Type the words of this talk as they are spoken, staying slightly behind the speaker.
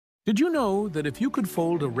Did you know that if you could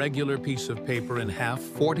fold a regular piece of paper in half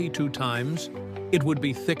 42 times, it would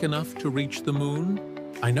be thick enough to reach the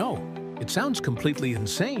moon? I know, it sounds completely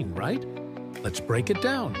insane, right? Let's break it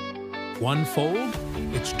down. One fold,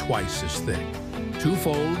 it's twice as thick. Two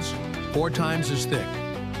folds, 4 times as thick.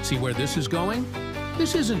 See where this is going?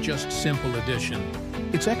 This isn't just simple addition.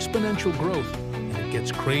 It's exponential growth, and it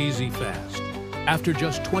gets crazy fast. After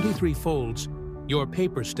just 23 folds, your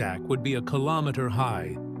paper stack would be a kilometer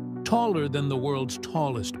high, taller than the world's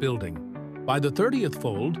tallest building. By the 30th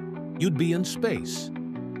fold, you'd be in space.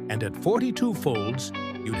 And at 42 folds,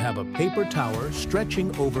 you'd have a paper tower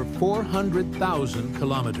stretching over 400,000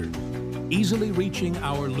 kilometers, easily reaching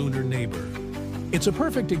our lunar neighbor. It's a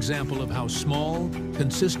perfect example of how small,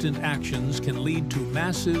 consistent actions can lead to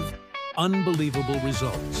massive, unbelievable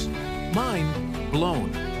results. Mind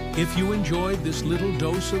blown. If you enjoyed this little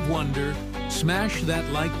dose of wonder, smash that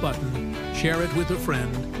like button, share it with a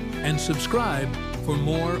friend, and subscribe for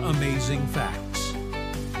more amazing facts.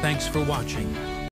 Thanks for watching.